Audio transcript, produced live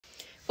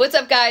What's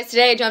up, guys?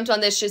 Today I jumped on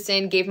this just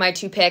in, gave my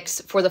 2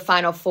 picks for the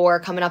Final Four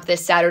coming up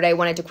this Saturday.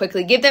 Wanted to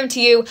quickly give them to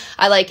you.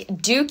 I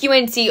like Duke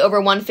UNC over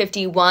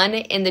 151.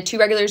 In the 2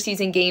 regular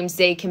season games,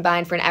 they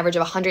combined for an average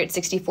of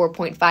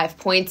 164.5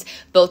 points.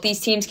 Both these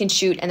teams can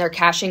shoot, and they're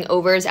cashing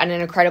overs at an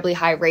incredibly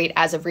high rate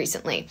as of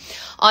recently.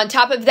 On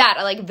top of that,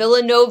 I like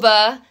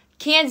Villanova,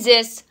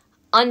 Kansas,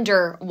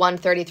 under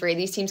 133.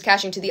 These teams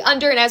cashing to the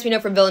under, and as we know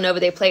from Villanova,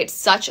 they play at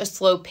such a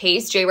slow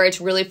pace. Jay Wright's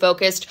really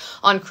focused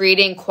on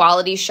creating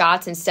quality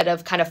shots instead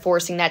of kind of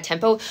forcing that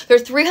tempo. They're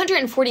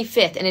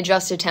 345th in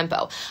adjusted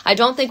tempo. I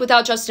don't think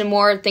without Justin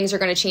Moore, things are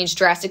going to change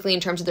drastically in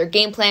terms of their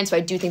game plan, so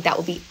I do think that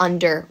will be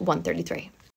under 133.